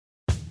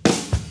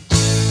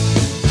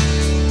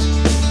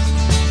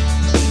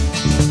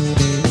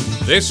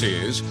This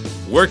is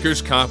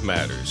Workers' Comp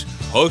Matters,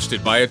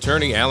 hosted by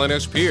attorney Alan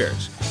S.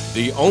 Pierce,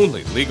 the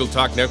only Legal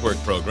Talk Network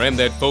program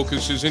that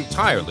focuses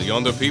entirely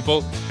on the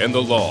people and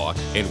the law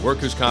in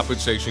workers'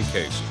 compensation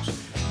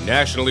cases.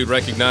 Nationally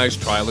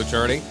recognized trial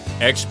attorney,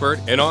 expert,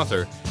 and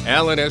author,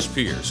 Alan S.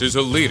 Pierce is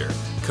a leader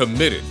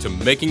committed to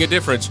making a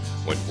difference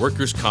when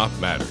workers' comp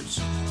matters.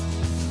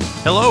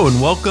 Hello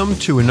and welcome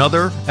to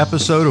another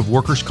episode of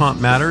Workers' Comp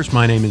Matters.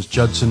 My name is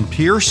Judson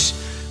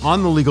Pierce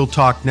on the Legal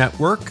Talk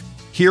Network.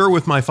 Here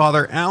with my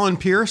father, Alan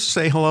Pierce.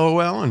 Say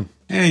hello, Alan.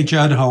 Hey,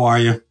 Judd. How are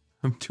you?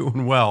 I'm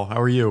doing well. How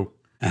are you?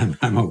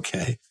 I'm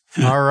okay.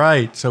 All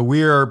right. So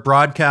we are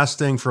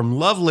broadcasting from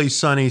lovely,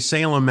 sunny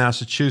Salem,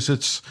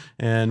 Massachusetts,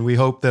 and we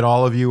hope that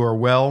all of you are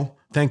well.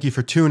 Thank you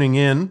for tuning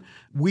in.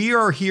 We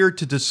are here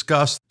to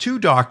discuss two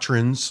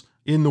doctrines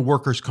in the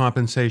workers'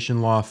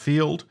 compensation law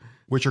field,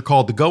 which are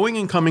called the going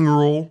and coming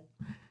rule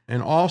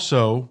and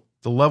also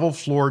the level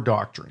floor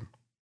doctrine.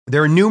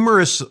 There are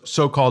numerous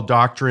so-called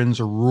doctrines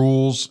or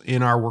rules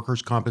in our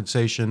workers'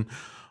 compensation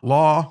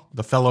law: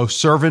 the fellow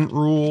servant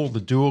rule,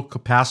 the dual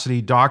capacity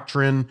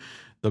doctrine,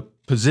 the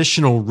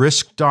positional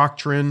risk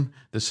doctrine,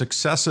 the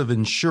successive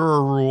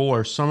insurer rule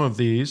are some of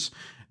these.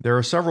 There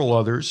are several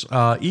others.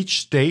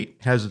 Each state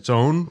has its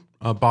own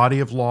body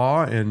of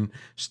law and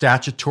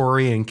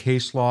statutory and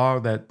case law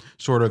that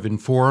sort of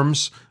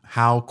informs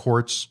how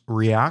courts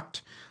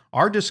react.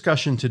 Our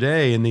discussion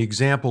today and the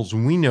examples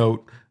we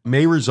note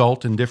may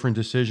result in different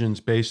decisions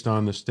based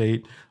on the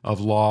state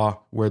of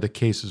law where the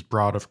case is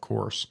brought, of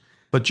course.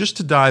 But just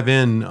to dive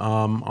in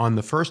on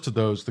the first of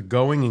those, the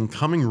going and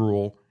coming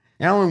rule,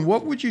 Alan,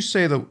 what would you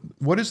say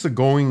what is the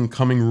going and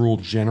coming rule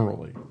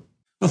generally?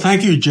 Well,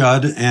 thank you,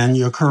 Judd. And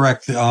you're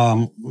correct.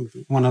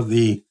 One of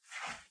the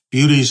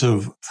beauties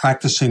of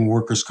practicing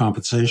workers'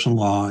 compensation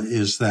law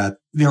is that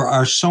there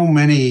are so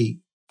many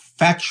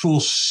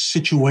factual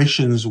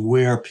situations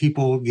where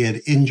people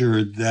get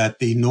injured that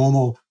the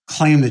normal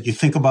claim that you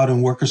think about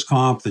in workers'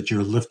 comp, that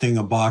you're lifting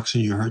a box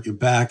and you hurt your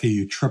back, or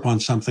you trip on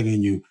something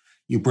and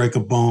you break a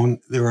bone.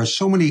 There are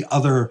so many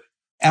other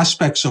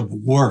aspects of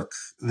work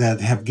that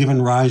have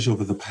given rise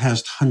over the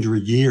past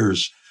 100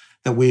 years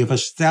that we have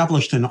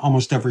established in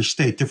almost every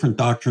state, different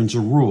doctrines or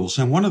rules.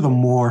 And one of the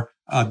more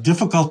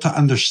difficult to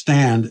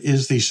understand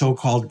is the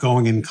so-called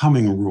going and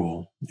coming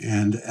rule.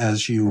 And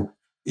as your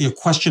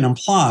question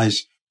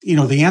implies,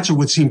 the answer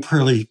would seem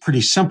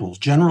pretty simple.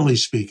 Generally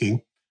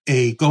speaking,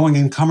 a going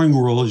and coming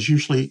rule is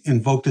usually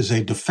invoked as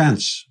a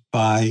defense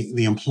by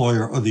the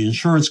employer or the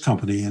insurance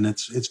company. And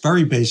it's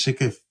very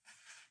basic. If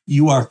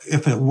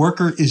a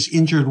worker is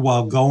injured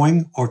while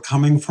going or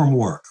coming from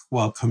work,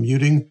 while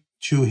commuting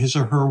to his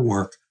or her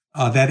work,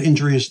 that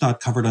injury is not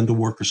covered under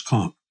workers'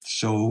 comp.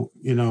 So,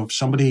 if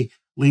somebody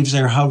leaves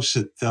their house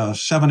at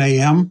 7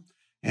 a.m.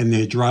 and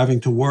they're driving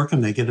to work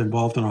and they get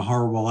involved in a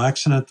horrible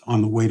accident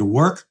on the way to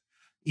work,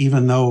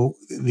 even though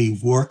the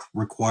work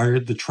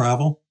required the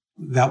travel,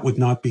 that would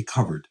not be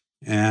covered.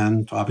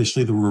 And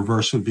obviously the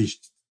reverse would be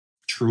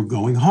true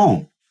going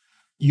home.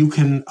 You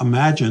can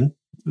imagine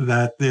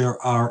that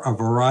there are a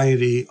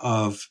variety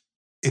of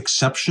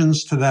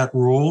exceptions to that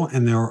rule,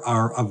 and there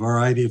are a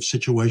variety of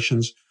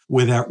situations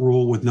where that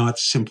rule would not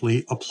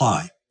simply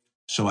apply.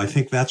 So I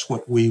think that's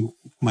what we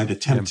might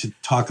attempt to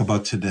talk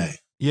about today.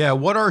 Yeah,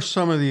 what are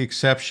some of the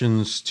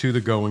exceptions to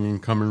the going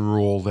and coming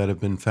rule that have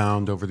been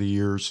found over the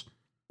years?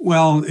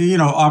 Well,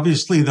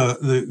 obviously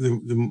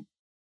the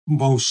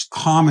most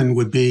common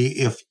would be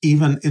if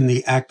even in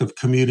the act of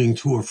commuting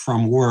to or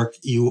from work,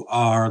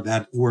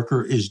 that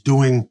worker is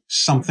doing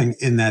something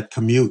in that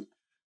commute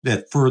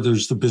that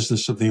furthers the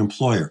business of the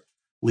employer.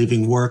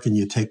 Leaving work and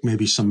you take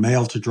maybe some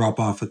mail to drop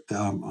off at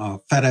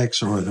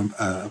FedEx or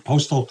a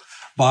postal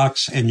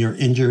box and you're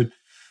injured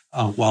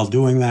while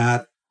doing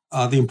that.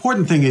 The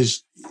important thing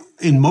is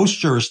in most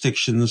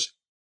jurisdictions,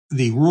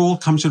 the rule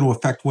comes into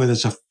effect where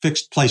there's a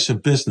fixed place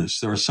of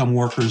business. There are some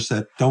workers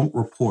that don't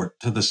report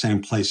to the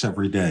same place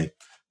every day.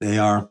 They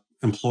are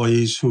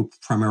employees who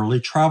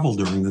primarily travel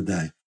during the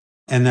day.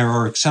 And there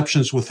are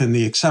exceptions within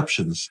the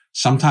exceptions.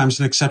 Sometimes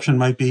an exception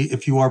might be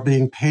if you are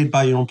being paid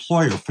by your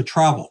employer for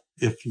travel,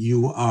 if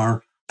you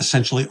are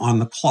essentially on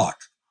the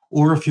clock,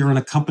 or if you're in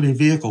a company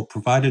vehicle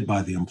provided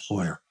by the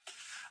employer.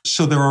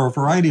 So there are a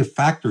variety of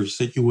factors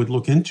that you would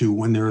look into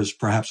when there is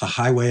perhaps a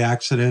highway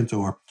accident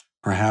or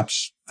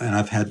perhaps, and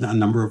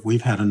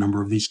we've had a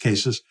number of these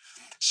cases,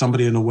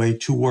 somebody on the way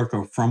to work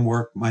or from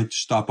work might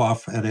stop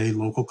off at a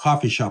local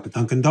coffee shop at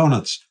Dunkin'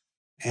 Donuts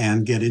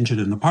and get injured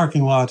in the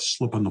parking lot,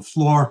 slip on the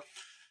floor,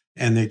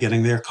 and they're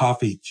getting their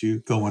coffee to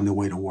go on their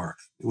way to work.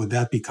 Would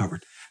that be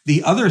covered?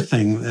 The other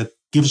thing that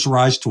gives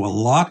rise to a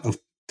lot of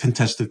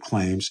contested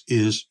claims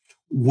is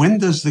when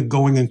does the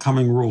going and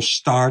coming rule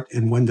start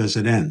and when does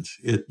it end?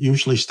 It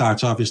usually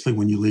starts, obviously,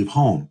 when you leave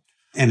home,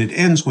 and it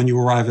ends when you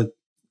arrive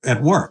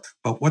at work.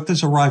 But what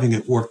does arriving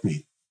at work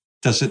mean?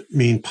 Does it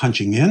mean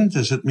punching in?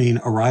 Does it mean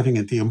arriving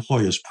at the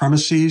employer's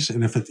premises?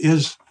 And if it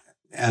is,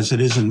 as it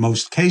is in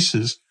most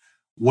cases,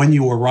 when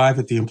you arrive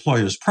at the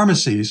employer's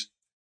premises,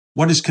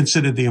 what is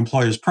considered the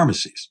employer's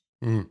premises?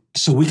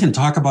 So we can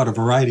talk about a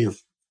variety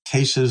of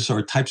cases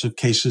or types of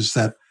cases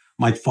that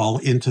might fall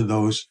into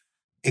those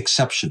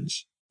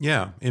exceptions.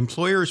 Yeah.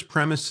 Employers'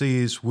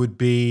 premises would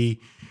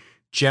be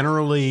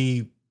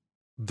generally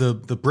the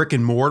brick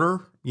and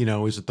mortar.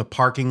 Is it the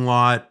parking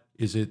lot?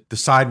 Is it the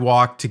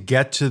sidewalk to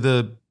get to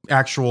the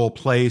actual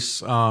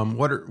place?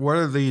 What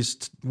are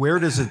these? Where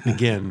does it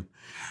begin?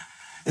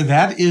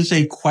 That is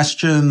a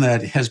question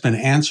that has been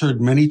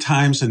answered many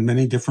times in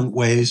many different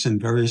ways in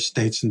various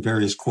states and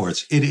various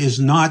courts. It is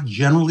not,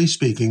 generally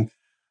speaking,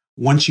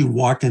 once you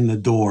walk in the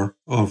door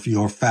of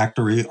your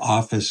factory,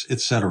 office,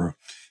 etc.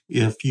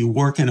 If you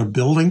work in a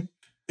building,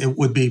 it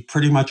would be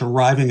pretty much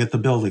arriving at the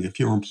building. If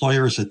your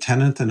employer is a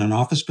tenant in an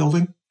office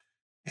building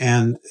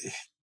and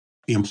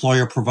the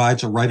employer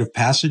provides a rite of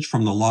passage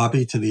from the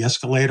lobby to the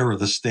escalator or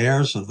the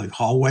stairs or the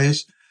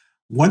hallways,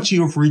 once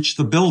you have reached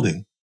the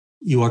building,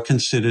 you are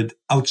considered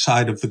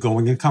outside of the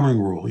going and coming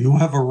rule. You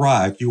have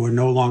arrived. You are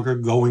no longer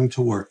going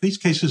to work. These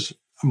cases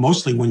are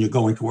mostly when you're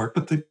going to work,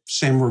 but the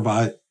same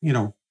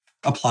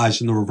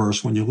applies in the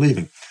reverse when you're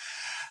leaving.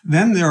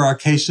 Then there are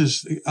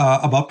cases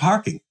about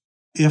parking.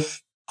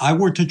 If I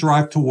were to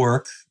drive to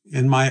work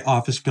in my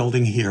office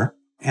building here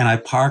and I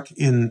park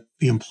in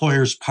the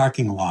employer's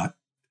parking lot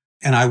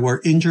and I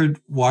were injured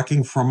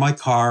walking from my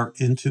car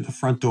into the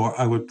front door,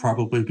 I would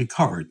probably be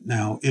covered.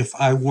 Now, if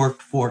I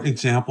worked, for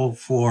example,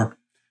 for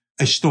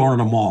a store in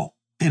a mall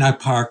and I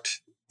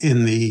parked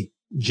in the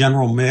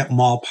general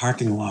mall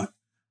parking lot,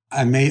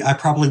 I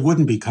probably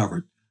wouldn't be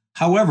covered.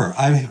 However,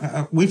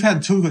 we've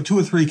had two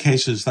or three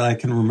cases that I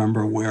can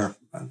remember where,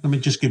 let me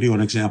just give you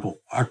an example.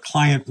 Our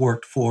client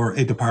worked for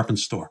a department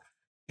store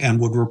and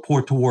would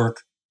report to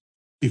work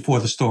before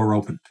the store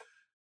opened.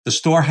 The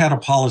store had a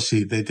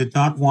policy. They did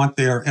not want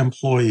their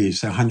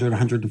employees, 100,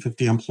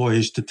 150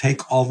 employees, to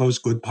take all those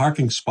good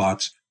parking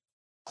spots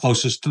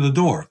closest to the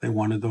door. They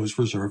wanted those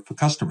reserved for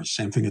customers.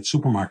 Same thing at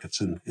supermarkets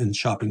and in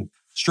shopping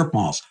strip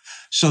malls.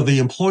 So the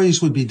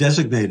employees would be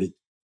designated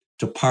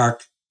to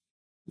park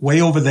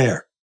way over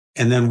there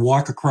and then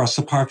walk across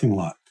the parking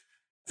lot.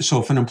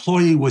 So if an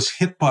employee was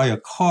hit by a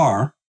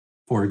car,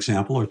 for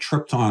example, or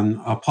tripped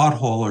on a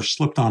pothole or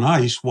slipped on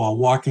ice while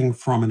walking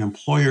from an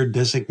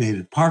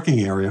employer-designated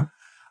parking area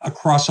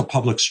across a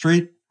public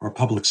street or a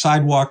public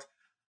sidewalk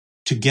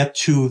to get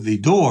to the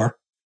door,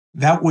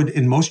 that would,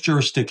 in most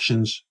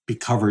jurisdictions, be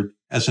covered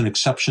as an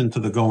exception to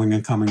the going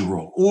and coming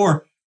rule.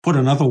 Or, put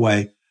another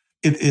way,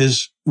 it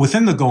is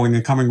within the going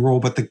and coming rule,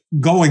 but the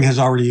going has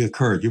already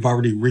occurred. You've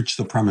already reached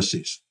the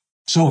premises.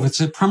 So if it's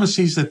a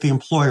premises that the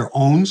employer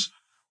owns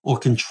or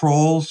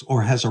controls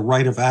or has a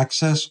right of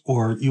access,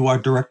 or you are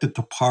directed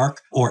to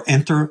park or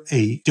enter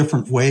a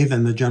different way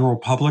than the general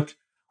public,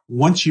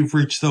 once you've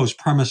reached those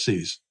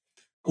premises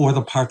or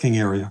the parking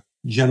area,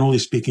 generally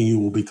speaking, you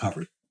will be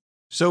covered.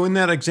 So in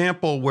that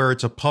example where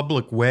it's a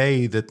public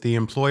way that the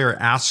employer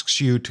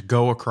asks you to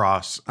go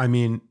across, I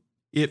mean,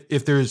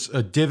 if there's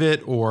a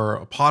divot or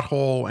a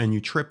pothole and you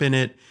trip in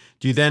it,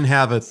 do you then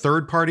have a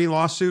third-party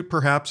lawsuit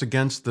perhaps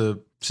against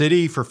the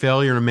city for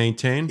failure to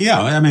maintain? Yeah,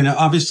 I mean,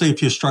 obviously,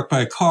 if you're struck by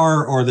a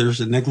car or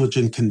there's a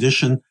negligent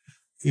condition,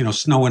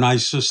 snow and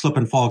ice, slip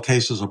and fall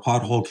cases or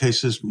pothole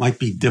cases might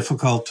be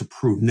difficult to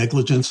prove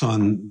negligence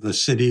on the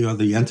city or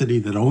the entity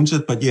that owns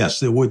it. But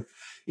yes, it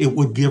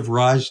would give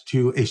rise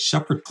to a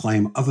separate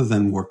claim other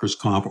than workers'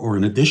 comp or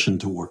in addition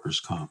to workers'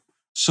 comp.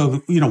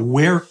 So,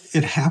 where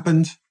it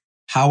happened,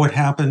 how it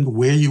happened,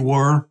 where you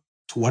were,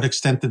 to what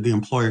extent did the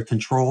employer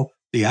control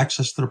the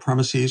access to the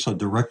premises or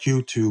direct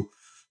you to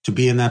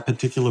be in that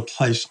particular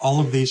place, all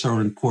of these are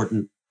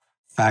important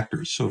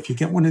factors. So if you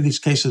get one of these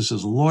cases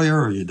as a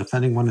lawyer or you're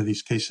defending one of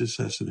these cases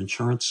as an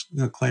insurance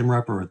claim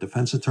rep or a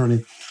defense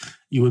attorney,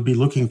 you would be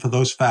looking for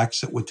those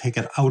facts that would take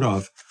it out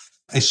of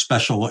a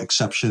special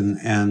exception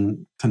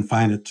and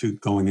confine it to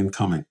going and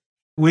coming.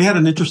 We had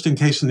an interesting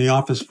case in the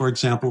office, for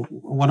example.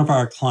 One of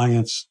our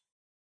clients,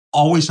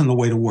 always on the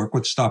way to work,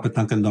 would stop at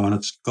Dunkin'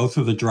 Donuts, go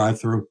through the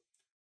drive-thru,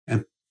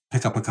 and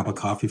pick up a cup of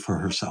coffee for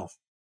herself.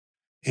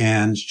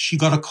 And she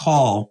got a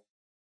call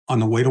on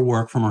the way to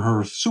work from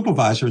her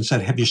supervisor and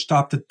said, "Have you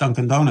stopped at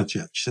Dunkin' Donuts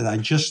yet?" She said, I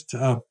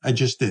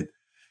just did.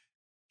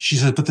 She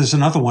said, "But there's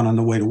another one on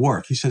the way to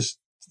work." He says,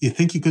 "Do you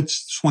think you could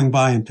swing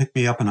by and pick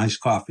me up an iced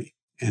coffee?"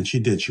 And she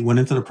did. She went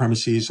into the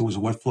premises. It was a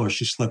wet floor.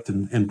 She slipped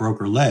and broke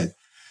her leg.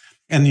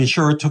 And the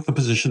insurer took the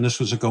position this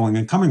was a going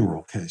and coming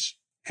rule case.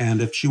 And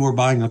if she were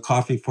buying a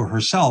coffee for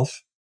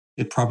herself,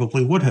 it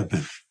probably would have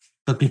been.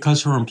 But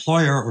because her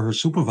employer or her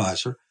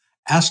supervisor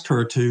asked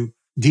her to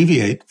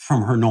deviate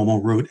from her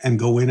normal route and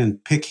go in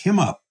and pick him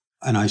up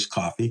an iced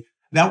coffee,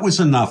 that was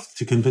enough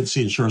to convince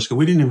the insurance company.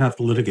 We didn't even have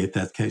to litigate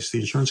that case.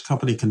 The insurance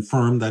company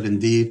confirmed that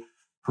indeed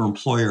her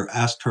employer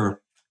asked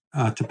her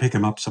to pick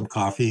him up some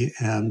coffee.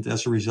 And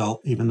as a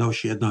result, even though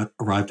she had not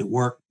arrived at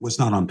work, was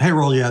not on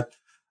payroll yet,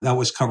 that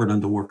was covered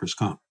under workers'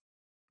 comp.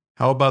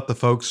 How about the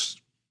folks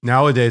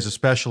nowadays,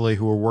 especially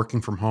who are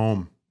working from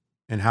home?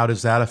 And how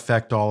does that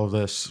affect all of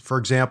this? For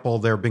example,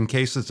 there have been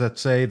cases that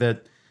say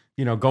that,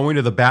 going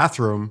to the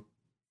bathroom,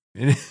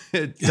 and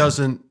it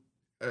doesn't,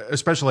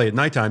 especially at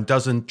nighttime,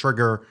 doesn't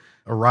trigger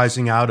a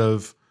rising out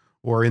of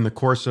or in the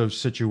course of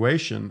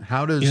situation.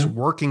 How does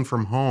working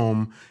from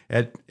home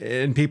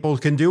and people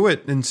can do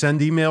it and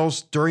send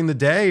emails during the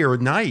day or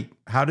night?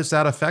 How does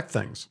that affect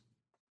things?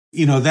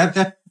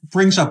 That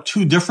brings up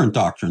two different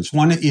doctrines.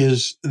 One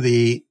is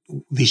the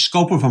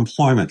scope of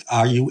employment.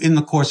 Are you in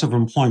the course of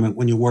employment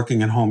when you're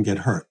working at home get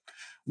hurt?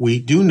 We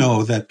do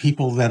know that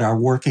people that are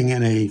working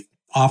in a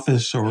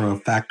office or a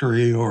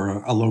factory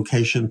or a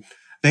location,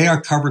 they are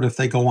covered if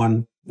they go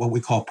on what we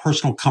call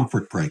personal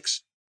comfort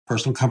breaks.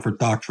 Personal comfort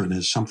doctrine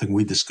is something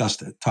we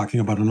discussed, talking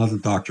about another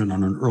doctrine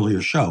on an earlier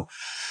show.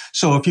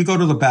 So if you go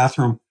to the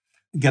bathroom,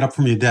 get up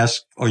from your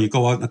desk, or you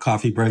go out in a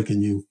coffee break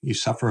and you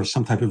suffer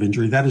some type of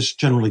injury, that is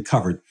generally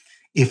covered.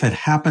 If it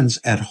happens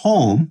at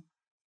home,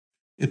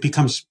 it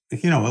becomes,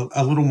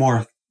 a little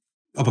more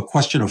of a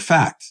question of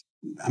fact.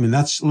 I mean,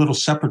 that's a little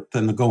separate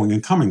than the going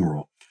and coming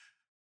rule.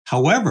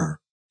 However,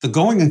 the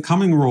going and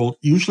coming rule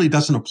usually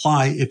doesn't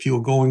apply if you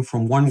are going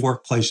from one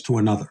workplace to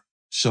another.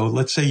 So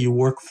let's say you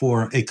work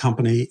for a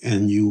company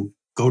and you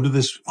go to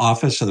this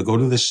office or go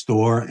to this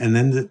store, and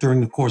then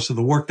during the course of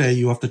the workday,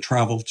 you have to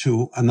travel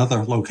to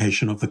another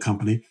location of the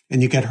company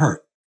and you get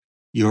hurt.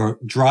 You're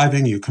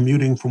driving, you're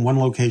commuting from one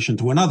location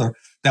to another.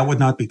 That would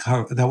not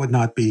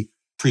be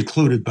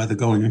precluded by the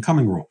going and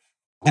coming rule.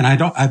 And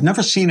I've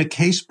never seen a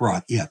case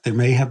brought yet. There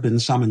may have been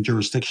some in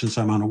jurisdictions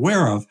I'm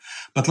unaware of,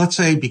 but let's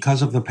say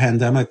because of the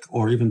pandemic,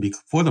 or even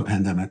before the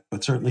pandemic,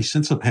 but certainly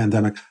since the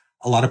pandemic,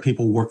 a lot of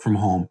people work from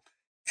home,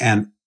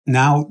 and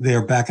now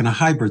they're back in a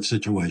hybrid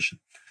situation.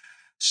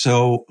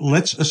 So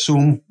let's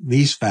assume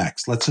these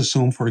facts. Let's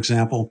assume, for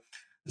example,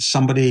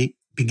 somebody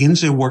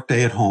begins their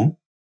workday at home.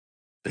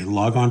 They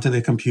log onto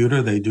their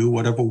computer, they do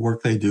whatever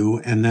work they do,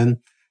 and then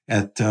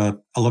at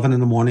 11 in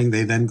the morning,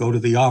 they then go to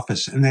the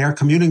office, and they are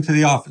commuting to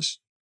the office.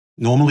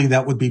 Normally,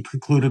 that would be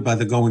precluded by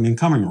the going and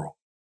coming rule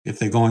if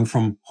they're going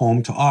from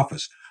home to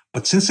office.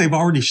 But since they've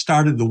already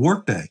started the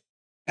workday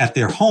at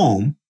their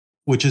home,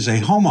 which is a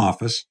home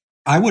office,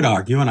 I would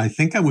argue, and I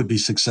think I would be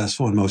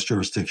successful in most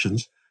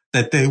jurisdictions,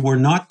 that they were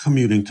not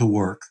commuting to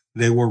work.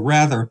 They were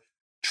rather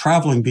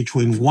traveling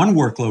between one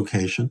work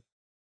location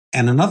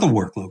and another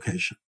work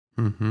location.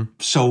 Mm-hmm.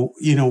 So,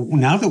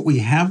 now that we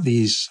have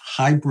these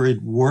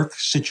hybrid work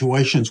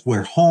situations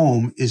where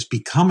home is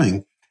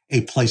becoming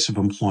a place of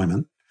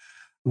employment,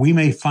 we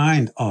may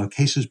find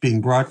cases being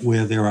brought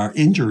where there are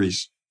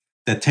injuries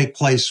that take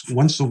place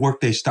once the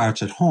workday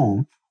starts at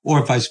home,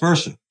 or vice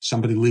versa.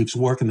 Somebody leaves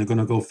work and they're going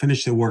to go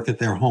finish their work at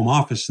their home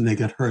office and they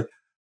get hurt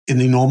in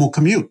the normal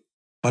commute.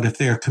 But if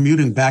they're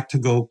commuting back to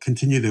go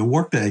continue their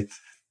workday,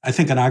 I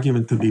think an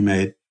argument could be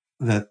made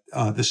that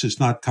this is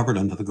not covered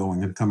under the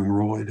going and coming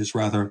rule. It is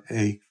rather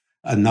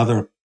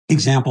another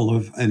example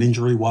of an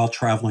injury while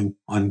traveling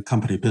on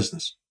company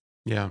business.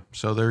 Yeah.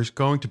 So there's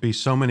going to be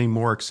so many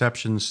more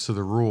exceptions to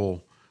the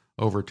rule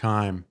over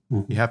time.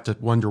 Mm-hmm. You have to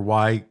wonder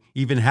why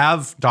even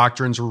have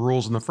doctrines or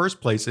rules in the first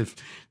place if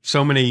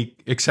so many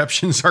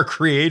exceptions are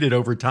created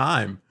over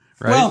time,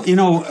 right? Well,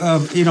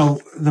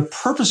 the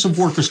purpose of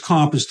workers'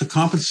 comp is to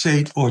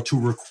compensate or to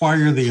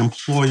require the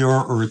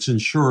employer or its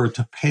insurer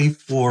to pay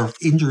for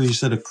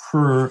injuries that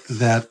occur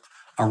that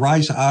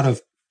arise out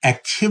of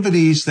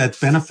activities that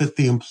benefit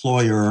the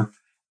employer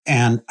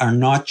and are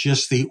not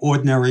just the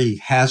ordinary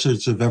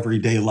hazards of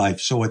everyday life.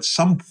 So at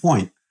some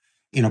point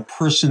in a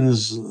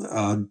person's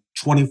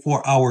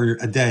 24-hour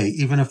a day,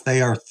 even if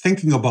they are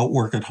thinking about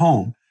work at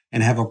home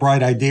and have a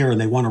bright idea and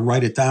they want to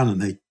write it down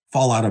and they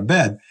fall out of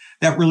bed,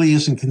 that really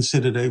isn't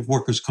considered a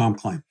workers' comp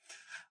claim.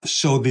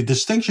 So the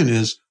distinction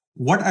is,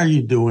 what are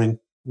you doing?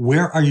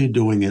 Where are you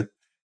doing it?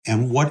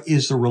 And what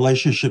is the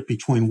relationship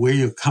between where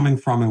you're coming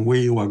from and where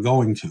you are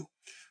going to?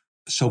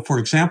 So for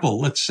example,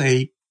 let's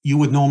say you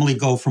would normally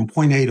go from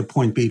point A to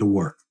point B to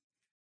work.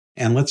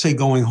 And let's say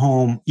going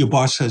home, your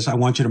boss says, I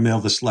want you to mail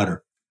this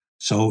letter.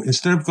 So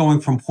instead of going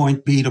from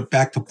point B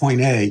back to point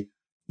A,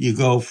 you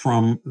go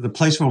from the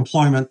place of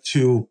employment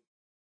to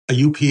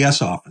a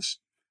UPS office.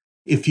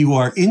 If you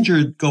are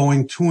injured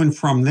going to and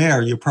from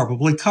there, you're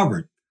probably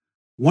covered.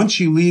 Once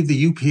you leave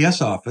the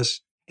UPS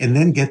office and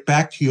then get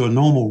back to your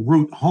normal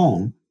route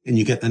home and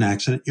you get in an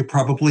accident, you're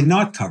probably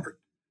not covered.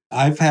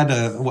 I've had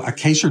a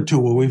case or two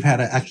where we've had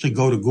to actually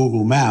go to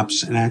Google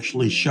Maps and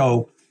actually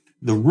show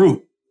the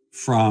route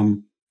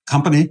from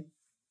company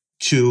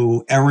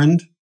to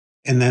errand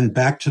and then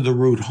back to the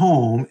route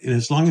home. And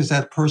as long as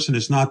that person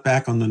is not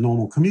back on the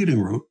normal commuting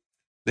route,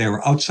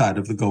 they're outside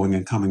of the going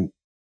and coming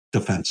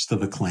defense to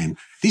the claim.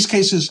 These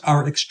cases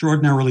are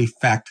extraordinarily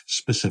fact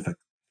specific.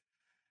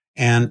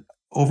 And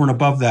over and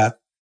above that,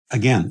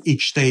 again,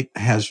 each state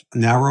has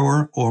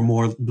narrower or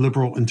more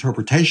liberal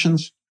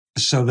interpretations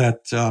so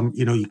that,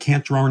 you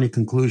can't draw any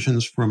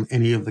conclusions from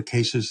any of the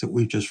cases that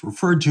we just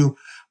referred to,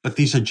 but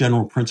these are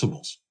general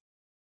principles.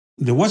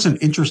 There was an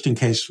interesting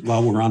case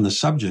while we're on the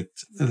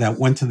subject that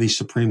went to the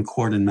Supreme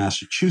Court in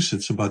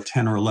Massachusetts about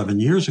 10 or 11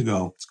 years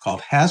ago. It's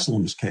called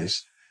Haslam's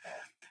case.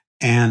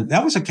 And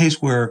that was a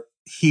case where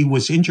he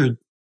was injured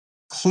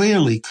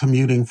clearly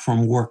commuting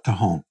from work to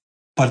home,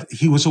 but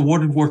he was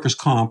awarded workers'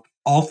 comp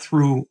all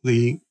through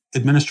the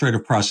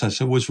administrative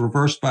process. It was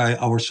reversed by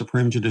our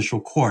Supreme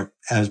Judicial Court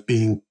as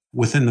being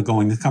within the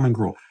going and coming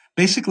rule.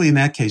 Basically, in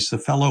that case, the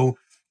fellow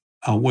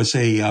was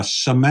a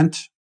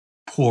cement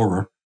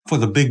pourer for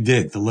the Big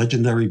Dig, the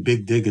legendary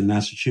Big Dig in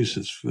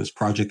Massachusetts, this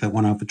project that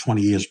went on for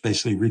 20 years,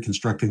 basically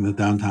reconstructing the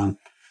downtown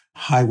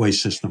highway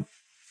system.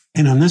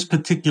 And on this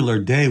particular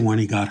day when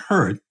he got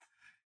hurt,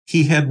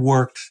 he had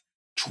worked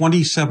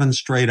 27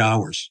 straight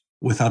hours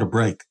without a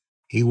break.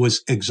 He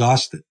was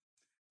exhausted.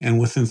 And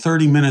within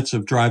 30 minutes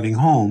of driving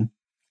home,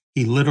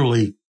 he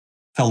literally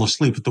fell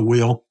asleep at the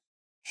wheel,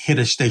 hit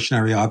a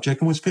stationary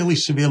object, and was fairly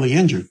severely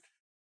injured.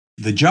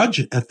 The judge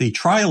at the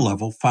trial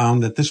level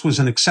found that this was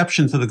an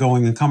exception to the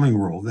going and coming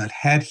rule, that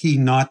had he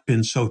not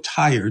been so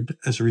tired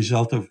as a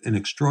result of an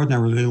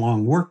extraordinarily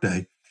long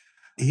workday,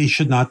 he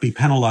should not be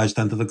penalized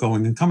under the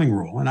going and coming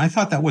rule. And I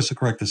thought that was the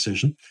correct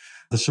decision.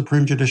 The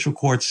Supreme Judicial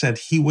Court said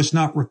he was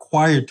not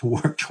required to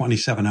work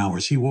 27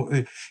 hours.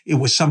 It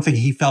was something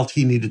he felt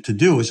he needed to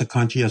do as a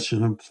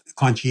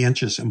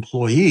conscientious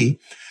employee.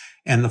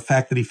 And the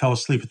fact that he fell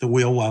asleep at the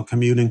wheel while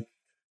commuting,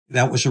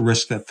 that was a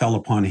risk that fell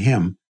upon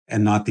him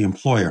and not the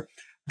employer.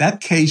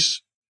 That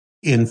case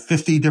in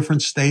 50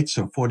 different states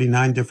or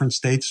 49 different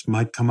states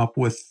might come up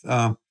with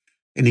an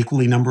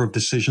equally number of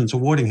decisions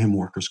awarding him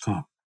workers'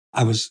 comp.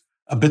 I was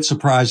a bit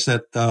surprised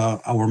that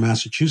our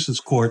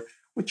Massachusetts court,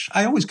 which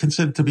I always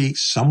considered to be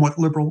somewhat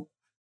liberal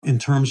in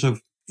terms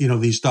of,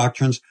 these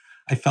doctrines,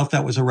 I felt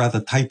that was a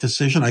rather tight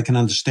decision. I can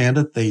understand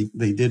it. They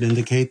did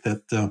indicate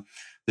that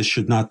this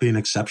should not be an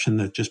exception,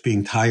 that just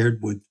being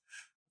tired would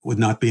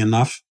not be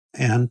enough.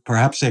 And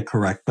perhaps they're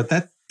correct, but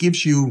that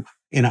gives you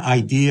an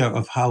idea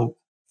of how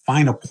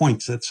fine a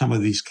point that some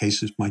of these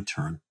cases might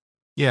turn.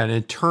 Yeah, and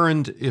it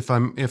turned, if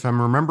I'm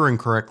remembering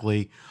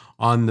correctly,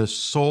 on the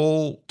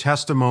sole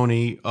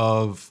testimony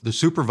of the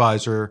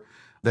supervisor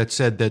that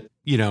said that,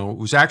 it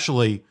was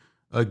actually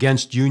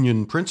against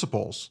union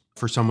principles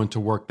for someone to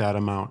work that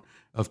amount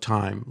of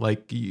time.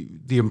 Like the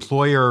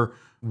employer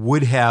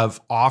would have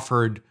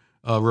offered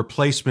a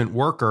replacement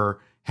worker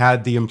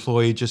had the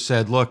employee just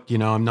said, look,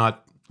 I'm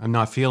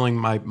not feeling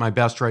my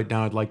best right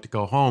now. I'd like to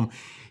go home.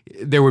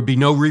 There would be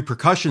no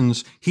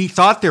repercussions. He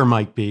thought there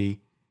might be.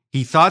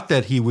 He thought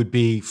that he would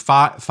be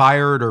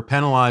fired or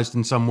penalized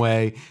in some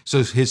way.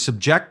 So his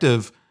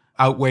subjective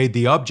outweighed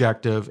the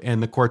objective,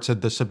 and the court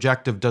said the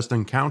subjective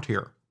doesn't count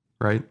here,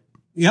 right?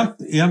 Yep,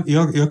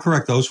 you're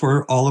correct. Those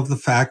were all of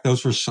the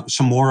those were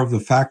some more of the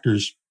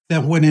factors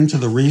that went into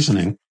the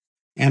reasoning.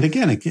 And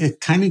again, it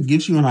kind of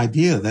gives you an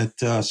idea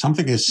that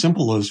something as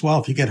simple as, well,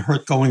 if you get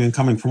hurt going and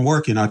coming from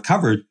work, you're not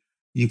covered.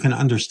 You can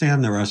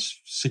understand there are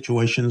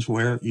situations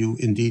where you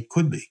indeed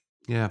could be.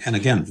 Yeah. And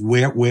again,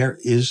 where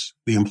is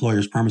the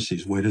employer's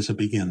premises? Where does it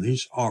begin?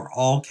 These are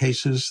all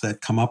cases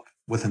that come up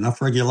with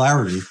enough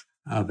regularity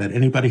that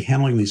anybody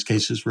handling these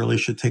cases really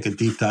should take a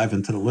deep dive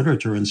into the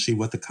literature and see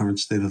what the current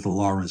state of the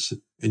law is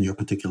in your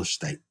particular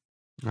state.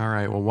 All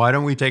right. Well, why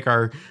don't we take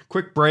our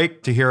quick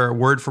break to hear a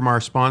word from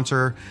our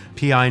sponsor,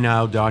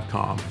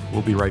 PINow.com.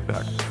 We'll be right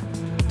back.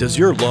 Does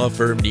your law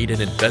firm need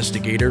an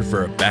investigator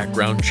for a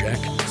background check,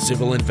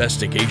 civil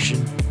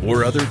investigation,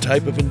 or other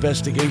type of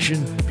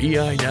investigation?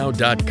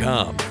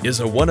 PINow.com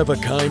is a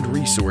one-of-a-kind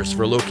resource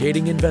for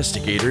locating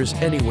investigators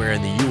anywhere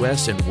in the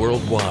U.S. and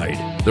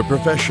worldwide. The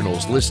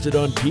professionals listed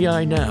on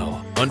PI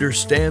Now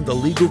understand the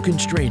legal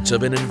constraints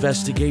of an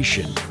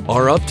investigation,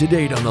 are up to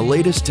date on the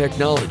latest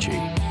technology,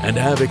 and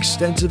have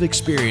extensive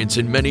experience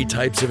in many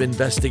types of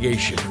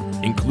investigation,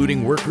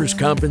 including workers'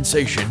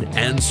 compensation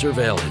and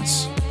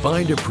surveillance.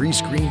 Find a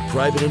pre-screened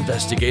private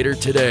investigator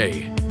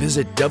today.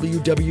 Visit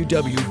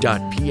www.pinow.com.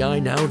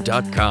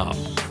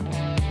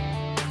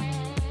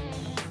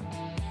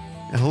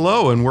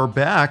 Hello, and we're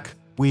back.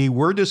 We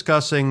were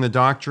discussing the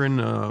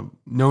doctrine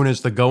known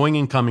as the going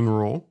and coming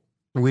rule.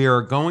 We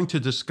are going to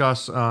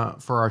discuss,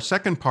 for our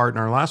second part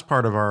and our last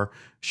part of our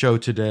show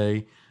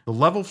today, the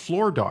level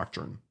floor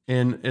doctrine.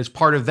 And as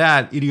part of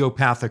that,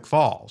 idiopathic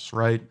falls,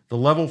 right? The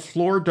level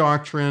floor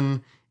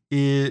doctrine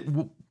is,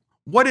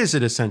 what is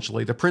it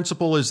essentially? The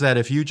principle is that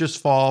if you just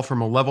fall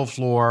from a level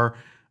floor,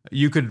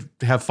 you could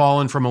have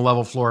fallen from a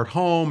level floor at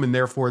home, and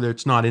therefore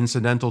it's not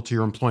incidental to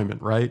your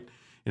employment, right?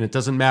 And it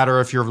doesn't matter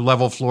if your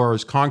level floor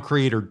is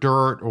concrete or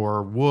dirt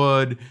or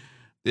wood.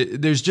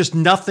 There's just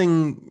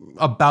nothing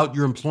about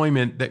your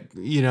employment that,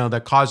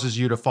 that causes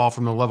you to fall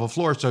from the level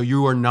floor. So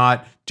you are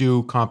not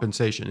due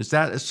compensation. Is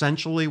that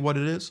essentially what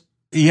it is?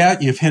 Yeah,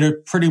 you've hit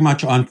it pretty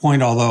much on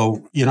point,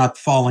 although you're not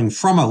falling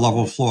from a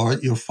level floor,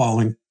 you're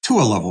falling to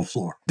a level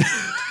floor.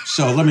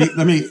 So let me,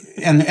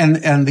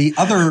 and the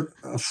other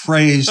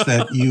phrase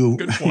that you,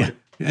 Good point.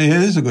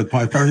 It is a good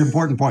point, very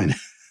important point.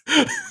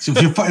 So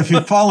if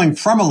you're falling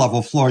from a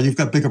level floor, you've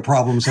got bigger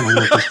problems than a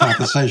workers'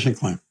 compensation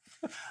claim.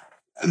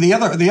 The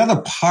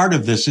other part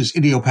of this is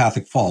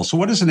idiopathic fall. So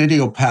what is an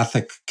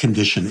idiopathic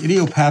condition?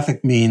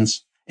 Idiopathic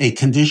means a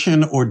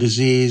condition or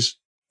disease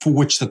for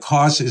which the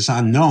cause is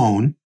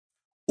unknown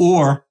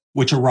or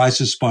which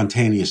arises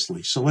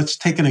spontaneously. So let's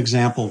take an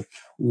example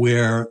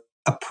where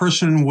a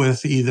person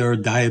with either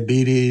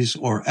diabetes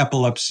or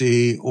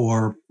epilepsy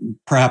or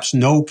perhaps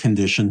no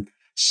condition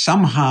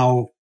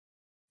somehow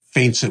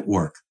faints at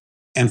work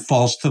and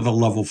falls to the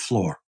level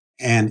floor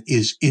and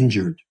is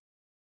injured,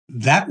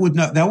 that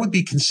would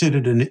be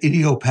considered an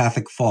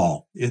idiopathic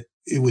fall. It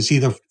was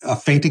either a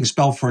fainting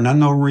spell for an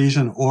unknown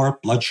reason, or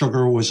blood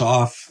sugar was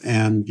off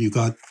and you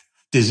got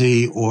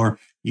dizzy, or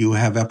you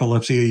have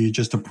epilepsy, or you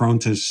just are prone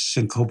to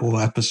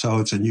syncopal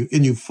episodes and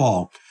you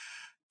fall.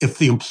 If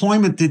the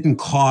employment didn't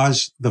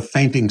cause the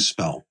fainting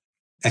spell,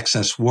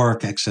 excess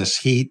work, excess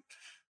heat,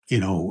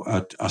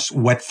 a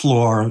wet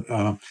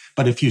floor,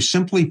 but if you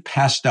simply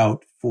passed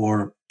out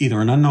for either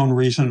an unknown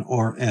reason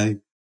or a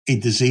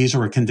disease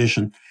or a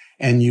condition,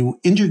 and you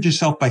injured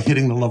yourself by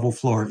hitting the level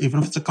floor, even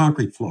if it's a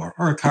concrete floor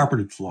or a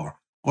carpeted floor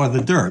or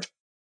the dirt,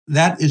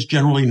 that is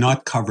generally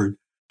not covered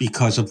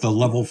because of the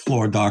level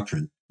floor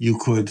doctrine. You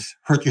could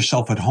hurt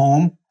yourself at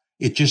home.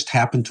 It just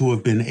happened to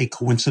have been a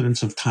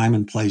coincidence of time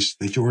and place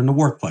that you were in the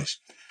workplace.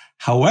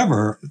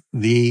 However,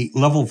 the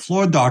level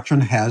floor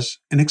doctrine has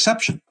an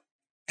exception.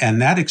 And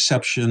that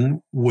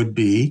exception would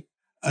be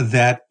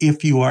that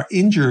if you are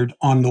injured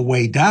on the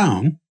way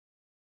down,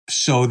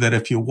 so that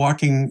if you're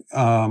walking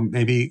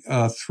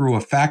through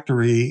a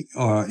factory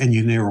and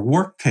you're near a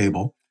work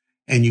table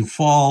and you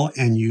fall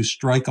and you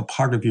strike a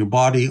part of your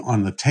body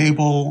on the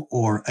table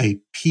or a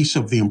piece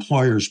of the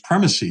employer's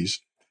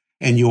premises,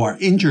 and you are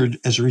injured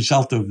as a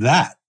result of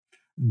that,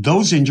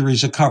 those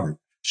injuries are covered.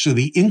 So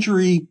the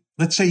injury,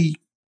 let's say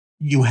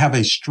you have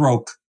a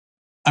stroke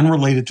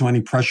unrelated to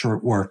any pressure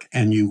at work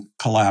and you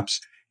collapse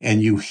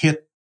and you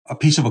hit a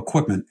piece of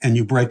equipment and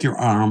you break your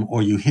arm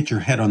or you hit your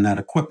head on that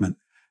equipment,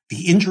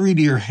 the injury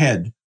to your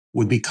head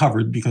would be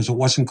covered because it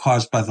wasn't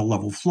caused by the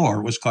level floor.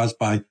 It was caused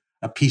by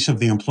a piece of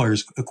the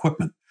employer's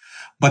equipment.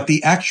 But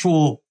the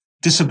actual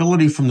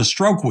disability from the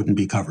stroke wouldn't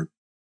be covered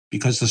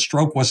because the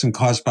stroke wasn't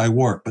caused by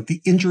work. But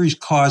the injuries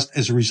caused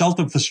as a result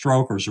of the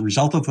stroke or as a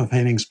result of a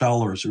fainting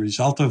spell or as a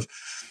result of,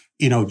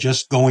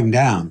 just going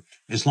down,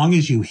 as long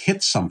as you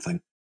hit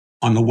something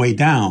on the way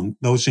down,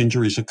 those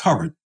injuries are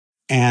covered.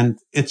 And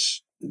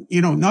it's,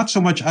 not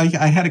so much. I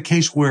had a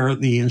case where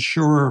the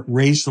insurer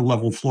raised the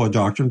level floor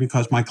doctrine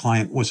because my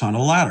client was on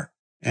a ladder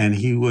and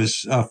he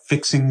was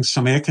fixing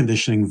some air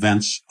conditioning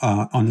vents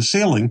on the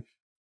ceiling.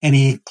 And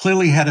he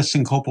clearly had a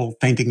syncopal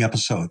fainting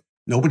episode.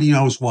 Nobody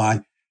knows why.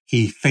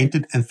 He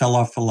fainted and fell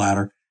off the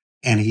ladder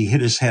and he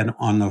hit his head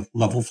on the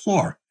level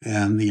floor.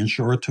 And the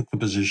insurer took the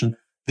position,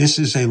 this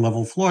is a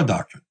level floor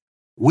doctrine.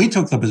 We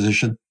took the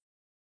position,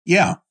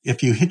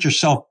 if you hit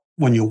yourself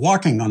when you're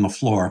walking on the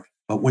floor,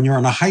 but when you're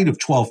on a height of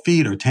 12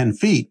 feet or 10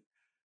 feet,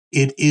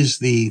 it is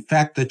the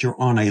fact that you're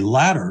on a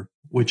ladder,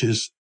 which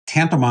is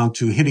tantamount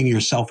to hitting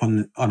yourself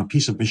on a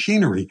piece of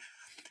machinery,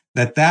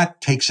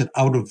 that takes it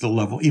out of the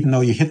level. Even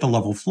though you hit the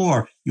level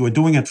floor, you are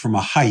doing it from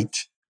a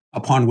height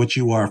upon which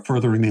you are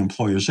furthering the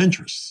employer's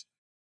interests.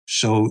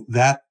 So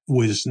that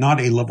was not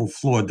a level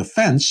floor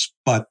defense,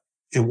 but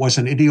it was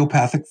an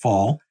idiopathic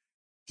fall.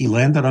 He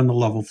landed on the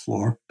level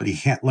floor, but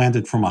he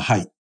landed from a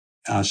height.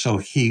 So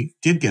he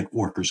did get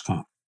workers'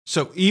 comp.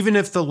 So even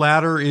if the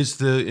ladder is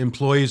the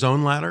employee's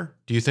own ladder,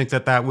 do you think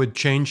that would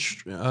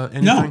change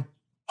anything? No.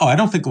 Oh, I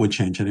don't think it would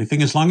change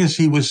anything as long as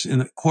he was in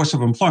the course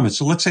of employment.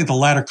 So let's say the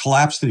ladder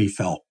collapsed and he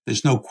fell.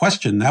 There's no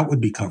question that would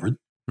be covered.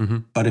 Mm-hmm.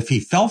 But if he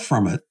fell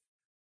from it,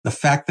 the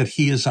fact that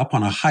he is up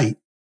on a height,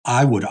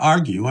 I would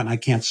argue, and I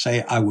can't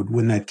say I would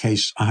win that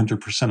case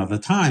 100% of the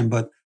time,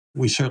 but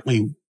we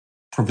certainly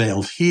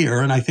prevailed here.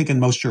 And I think in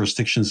most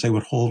jurisdictions, they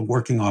would hold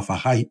working off a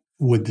height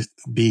would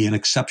be an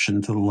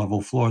exception to the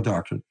level floor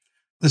doctrine.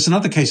 There's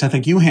another case I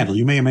think you handled.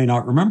 You may or may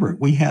not remember it.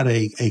 We had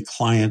a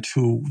client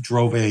who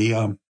drove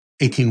a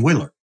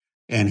 18-wheeler,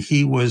 and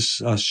he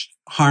was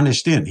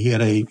harnessed in. He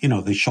had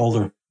the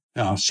shoulder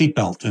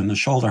seatbelt and the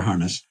shoulder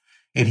harness.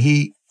 And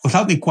he,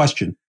 without any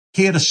question,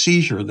 he had a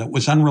seizure that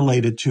was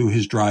unrelated to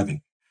his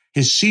driving.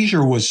 His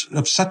seizure was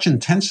of such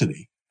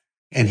intensity,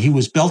 and he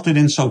was belted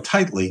in so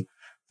tightly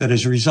that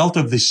as a result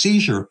of the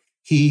seizure,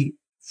 he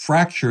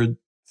fractured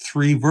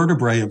 3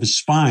 vertebrae of his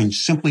spine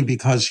simply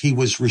because he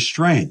was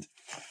restrained.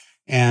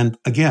 And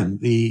again,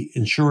 the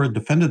insurer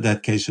defended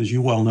that case, as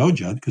you well know,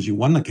 Judd, because you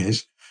won the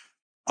case,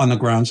 on the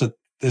grounds that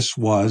this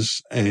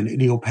was an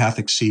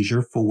idiopathic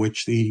seizure for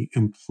which the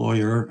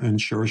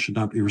insurer should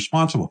not be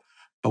responsible.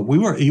 But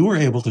you were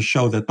able to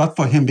show that, but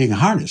for him being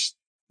harnessed,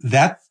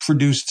 that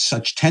produced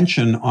such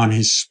tension on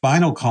his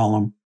spinal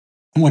column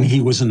when he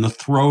was in the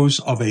throes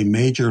of a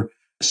major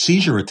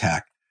seizure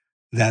attack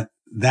that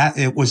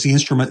it was the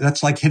instrument.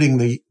 That's like hitting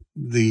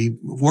the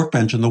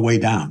workbench on the way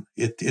down.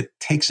 It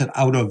takes it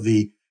out of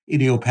the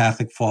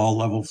idiopathic fall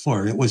level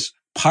floor. It was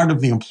part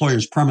of the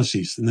employer's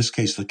premises, in this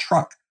case, the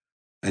truck,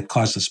 that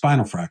caused the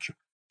spinal fracture.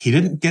 He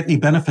didn't get any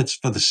benefits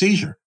for the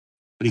seizure,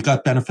 but he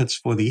got benefits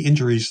for the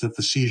injuries that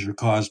the seizure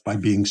caused by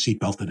being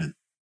seatbelted in.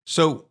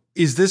 So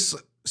is this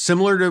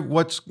similar to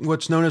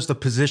what's known as the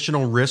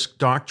positional risk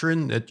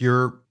doctrine, that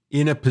you're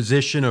in a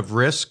position of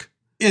risk?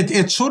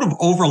 It sort of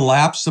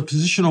overlaps. The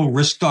positional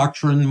risk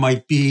doctrine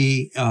might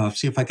be,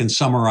 see if I can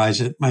summarize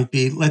it, might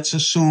be, let's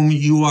assume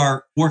you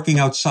are working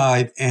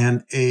outside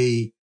and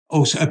a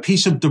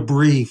piece of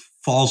debris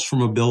falls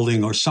from a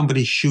building, or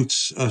somebody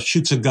shoots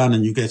a gun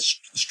and you get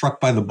struck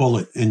by the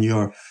bullet, and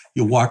you're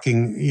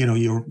walking,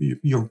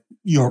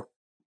 you're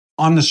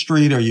on the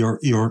street, or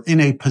you're in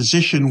a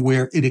position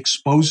where it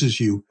exposes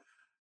you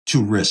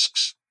to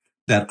risks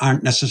that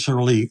aren't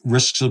necessarily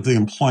risks of the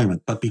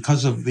employment, but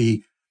because of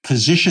the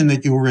position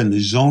that you were in, the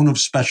zone of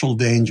special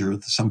danger,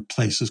 some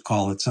places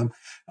call it.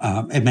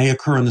 It may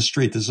occur in the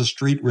street. There's a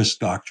street risk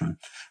doctrine.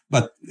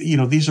 But,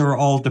 these are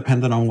all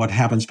dependent on what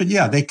happens. But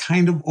yeah, they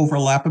kind of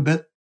overlap a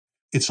bit.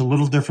 It's a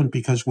little different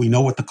because we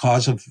know what the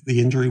cause of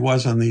the injury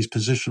was on these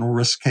positional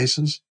risk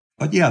cases.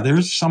 But yeah,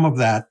 there's some of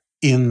that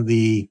in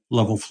the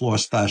level floor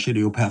 /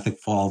 idiopathic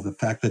fall. The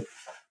fact that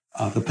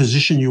the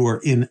position you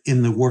are in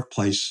the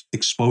workplace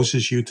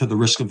exposes you to the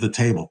risk of the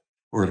table,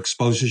 or it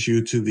exposes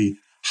you to the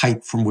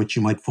height from which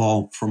you might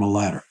fall from a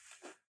ladder.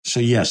 So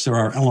yes, there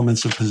are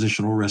elements of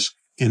positional risk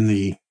in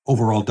the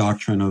overall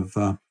doctrine of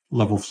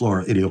level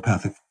floor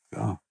idiopathic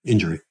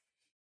injury.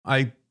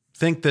 I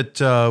think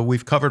that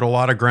we've covered a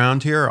lot of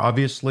ground here.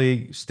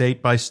 Obviously,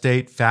 state by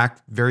state,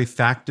 very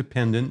fact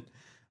dependent.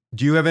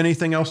 Do you have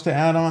anything else to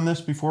add on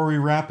this before we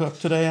wrap up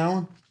today,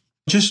 Alan?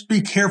 Just be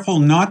careful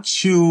not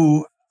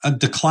to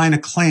decline a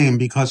claim,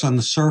 because on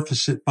the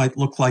surface it might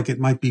look like it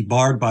might be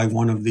barred by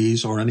one of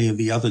these or any of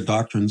the other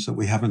doctrines that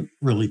we haven't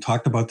really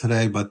talked about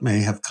today but may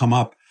have come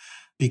up,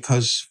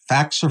 because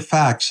facts are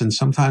facts, and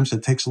sometimes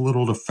it takes a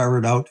little to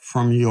ferret out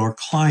from your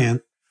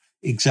client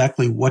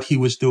exactly what he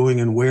was doing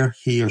and where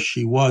he or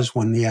she was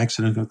when the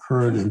accident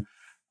occurred, and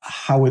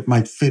how it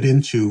might fit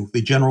into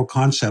the general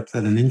concept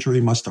that an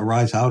injury must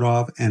arise out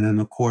of and in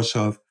the course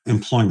of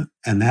employment.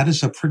 And that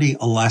is a pretty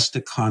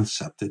elastic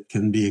concept. It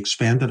can be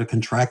expanded or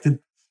contracted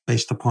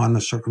based upon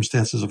the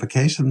circumstances of a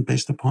case and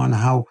based upon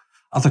how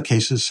other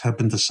cases have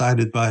been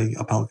decided by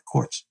appellate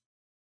courts.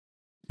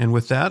 And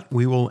with that,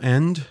 we will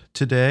end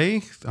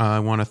today. I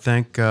want to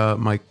thank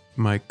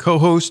my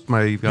co-host,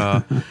 my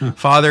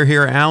father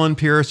here, Alan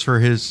Pierce, for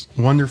his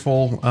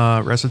wonderful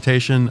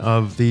recitation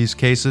of these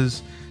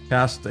cases,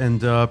 past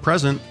and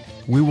present.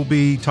 We will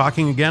be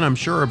talking again, I'm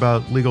sure,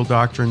 about legal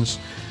doctrines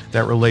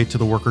that relate to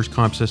the workers'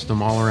 comp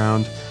system all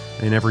around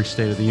in every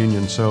state of the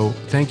union. So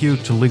thank you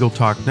to Legal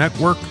Talk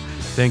Network.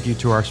 Thank you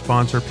to our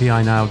sponsor,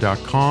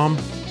 PINow.com.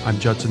 I'm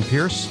Judson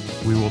Pierce.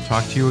 We will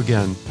talk to you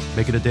again.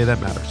 Make it a day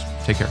that matters.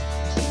 Take care.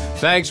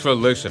 Thanks for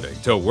listening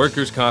to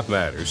Workers' Comp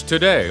Matters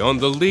today on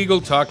the Legal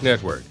Talk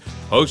Network,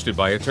 hosted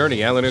by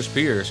attorney Alan S.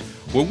 Pierce,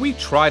 where we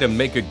try to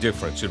make a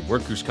difference in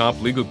workers'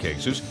 comp legal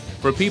cases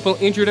for people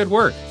injured at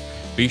work.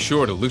 Be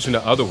sure to listen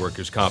to other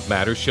Workers' Comp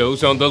Matters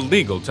shows on the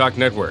Legal Talk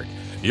Network,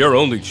 your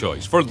only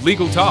choice for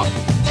legal talk.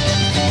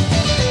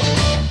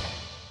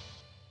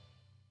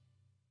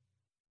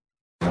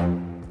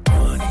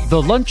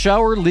 The Lunch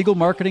Hour Legal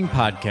Marketing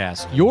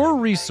Podcast, your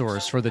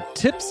resource for the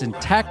tips and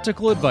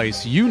tactical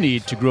advice you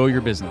need to grow your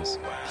business.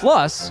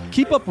 Plus,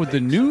 keep up with the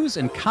news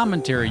and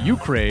commentary you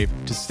crave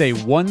to stay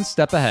one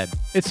step ahead.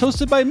 It's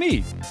hosted by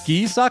me,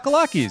 Guy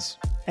Sakalakis.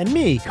 And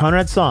me,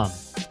 Conrad Song.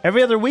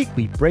 Every other week,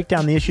 we break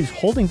down the issues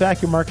holding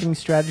back your marketing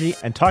strategy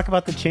and talk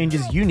about the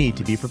changes you need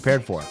to be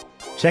prepared for.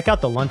 Check out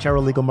the Lunch Hour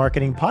Legal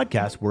Marketing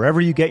Podcast wherever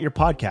you get your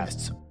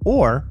podcasts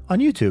or on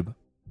YouTube.